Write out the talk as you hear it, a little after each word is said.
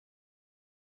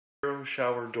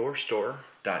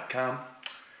EuroShowerDoorStore.com.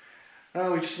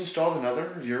 We just installed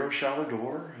another Euro shower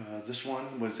door. This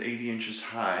one was 80 inches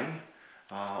high,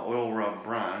 oil rub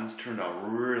bronze. Turned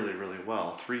out really, really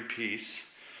well. 3-piece.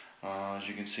 As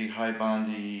you can see, high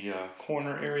bondy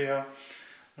corner area.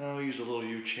 We use a little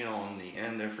U-channel on the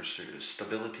end there for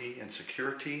stability and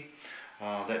security.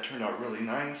 That turned out really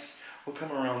nice. We'll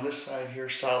come around this side here,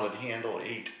 solid handle,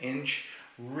 8-inch.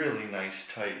 Really nice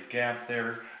tight gap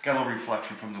there. Got a little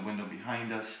reflection from the window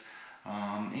behind us.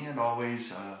 And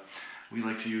always, we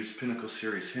like to use Pinnacle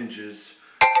Series hinges,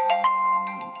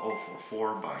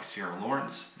 044 by Sierra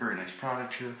Lawrence. Very nice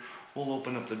product here. We'll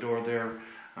open up the door there.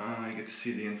 You get to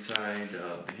see the inside,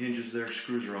 the hinges there,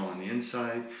 screws are all on the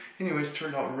inside. Anyways,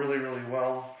 turned out really, really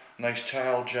well. Nice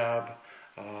tile job.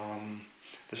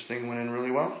 This thing went in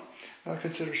really well.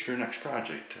 Consider us for your next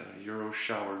project.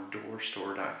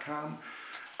 EuroShowerDoorStore.com.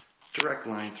 Direct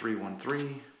line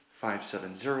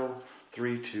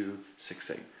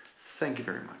 313-570-3268. Thank you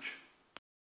very much.